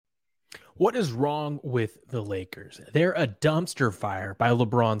What is wrong with the Lakers? They're a dumpster fire by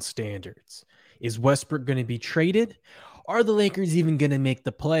LeBron standards. Is Westbrook going to be traded? Are the Lakers even going to make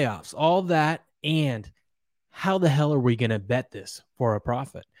the playoffs? All that, and how the hell are we going to bet this for a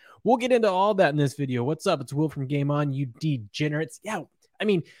profit? We'll get into all that in this video. What's up? It's Will from Game On, you degenerates. Yeah, I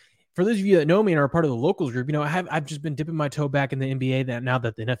mean, for those of you that know me and are part of the locals group, I've just been dipping my toe back in the NBA that now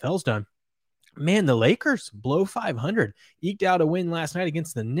that the NFL's done. Man, the Lakers blow 500, eked out a win last night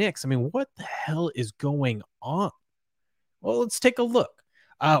against the Knicks. I mean, what the hell is going on? Well, let's take a look.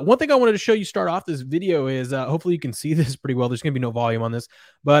 One thing I wanted to show you start off this video is hopefully you can see this pretty well. There's going to be no volume on this,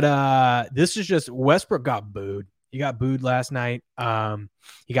 but this is just Westbrook got booed. He got booed last night.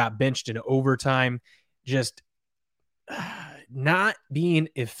 He got benched in overtime. Just not being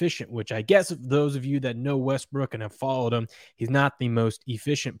efficient, which I guess those of you that know Westbrook and have followed him, he's not the most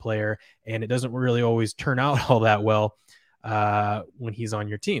efficient player, and it doesn't really always turn out all that well when he's on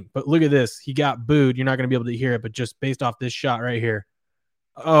your team. But look at this. He got booed. You're not going to be able to hear it, but just based off this shot right here.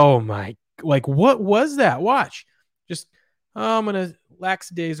 Oh, my. Like, what was that? Watch. Just, I'm going to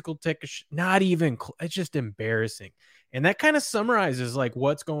lackadaisical take a not even. It's just embarrassing. And that kind of summarizes, like,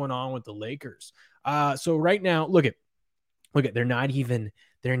 what's going on with the Lakers. So right now, look at, they're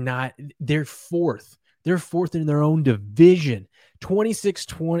fourth. They're fourth in their own division,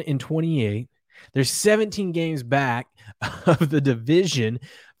 26-20-28. They're 17 games back of the division.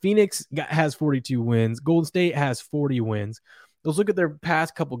 Phoenix has 42 wins. Golden State has 40 wins. Let's look at their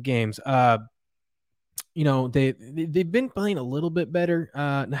past couple games. They've been playing a little bit better.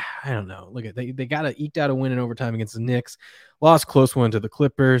 I don't know. Look at they got eked out a win in overtime against the Knicks. Lost close one to the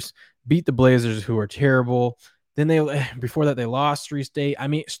Clippers. Beat the Blazers, who are terrible. Then before that, they lost three straight. I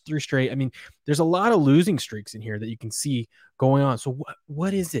mean, there's a lot of losing streaks in here that you can see going on. So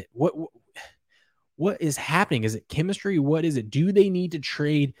what is it? What is happening? Is it chemistry? What is it? Do they need to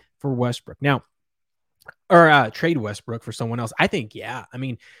trade for Westbrook now, or trade Westbrook for someone else? I think, yeah. I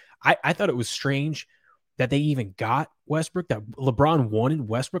mean, I thought it was strange that they even got Westbrook, that LeBron wanted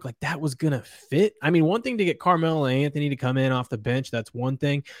Westbrook. Like, that was going to fit. I mean, one thing to get Carmelo Anthony to come in off the bench, that's one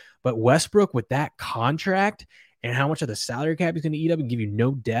thing. But Westbrook with that contract and how much of the salary cap he's going to eat up and give you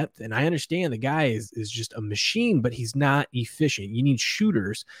no depth. And I understand the guy is just a machine, but he's not efficient. You need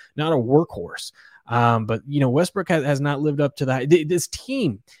shooters, not a workhorse. But, Westbrook has not lived up to that. This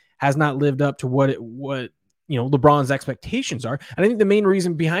team has not lived up to what LeBron's expectations are. And I think the main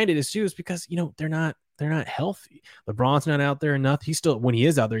reason behind it is because, they're not healthy. LeBron's not out there enough. He's still, when he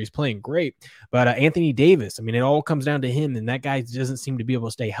is out there, he's playing great. But Anthony Davis, I mean, it all comes down to him, and that guy doesn't seem to be able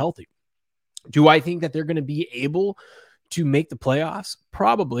to stay healthy. Do I think that they're going to be able to make the playoffs?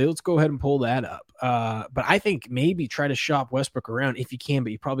 Probably. Let's go ahead and pull that up. But I think maybe try to shop Westbrook around if you can,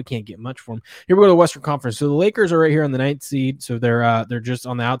 but you probably can't get much for him. Here we go to the Western Conference. So the Lakers are right here on the 9th seed. So they're just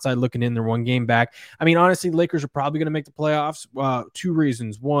on the outside looking in. They're one game back. I mean, honestly, the Lakers are probably going to make the playoffs. Two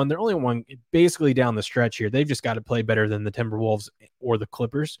reasons. One, they're only one basically down the stretch here. They've just got to play better than the Timberwolves or the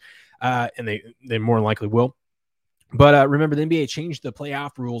Clippers, and they more than likely will. But remember, the NBA changed the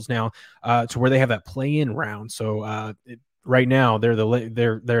playoff rules now to where they have that play-in round. So right now, if they're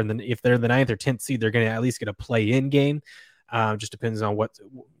the 9th or 10th seed, they're going to at least get a play-in game. Just depends on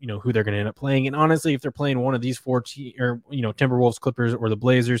who they're going to end up playing. And honestly, if they're playing one of these four Timberwolves, Clippers, or the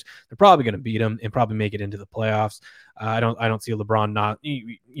Blazers, they're probably going to beat them and probably make it into the playoffs. I don't see LeBron not.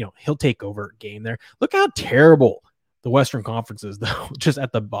 He'll take over a game there. Look how terrible the Western Conference is, though, just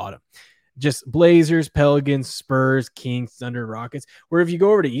at the bottom. Just Blazers, Pelicans, Spurs, Kings, Thunder, Rockets. Where if you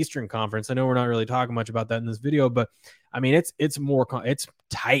go over to Eastern Conference, I know we're not really talking much about that in this video, but I mean, it's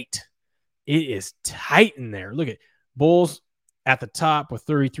tight. It is tight in there. Look at Bulls at the top with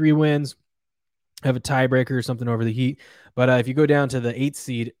 33 wins, have a tiebreaker or something over the Heat. But if you go down to the 8th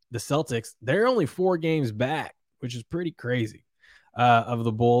seed, the Celtics, they're only 4 games back, which is pretty crazy of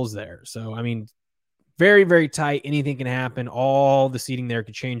the Bulls there. So, I mean, very, very tight. Anything can happen. All the seeding there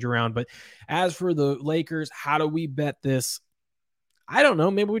could change around. But as for the Lakers, how do we bet this? I don't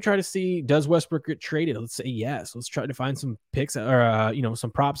know. Maybe we try to see, does Westbrook get traded? Let's say yes. Let's try to find some picks or, some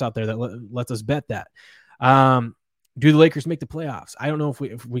props out there that lets us bet that. Do the Lakers make the playoffs? I don't know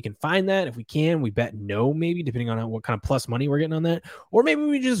if we can find that. If we can, we bet no, maybe, depending on what kind of plus money we're getting on that. Or maybe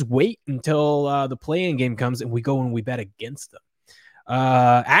we just wait until the play-in game comes and we go and we bet against them.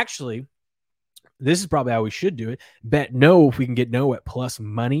 Actually, this is probably how we should do it. Bet no if we can get no at plus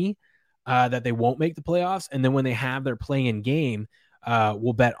money that they won't make the playoffs. And then when they have their play-in game,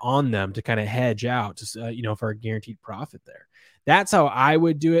 we'll bet on them to kind of hedge out, for a guaranteed profit there. That's how I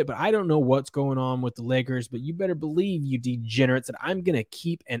would do it. But I don't know what's going on with the Lakers. But you better believe, you degenerates, that I'm going to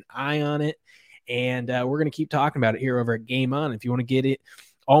keep an eye on it. And we're going to keep talking about it here over at Game On. If you want to get it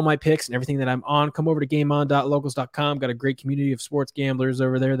all my picks and everything that I'm on, come over to gameon.locals.com. Got a great community of sports gamblers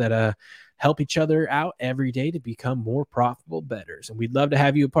over there that help each other out every day to become more profitable bettors. And we'd love to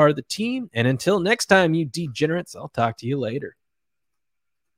have you a part of the team. And until next time, you degenerates, I'll talk to you later.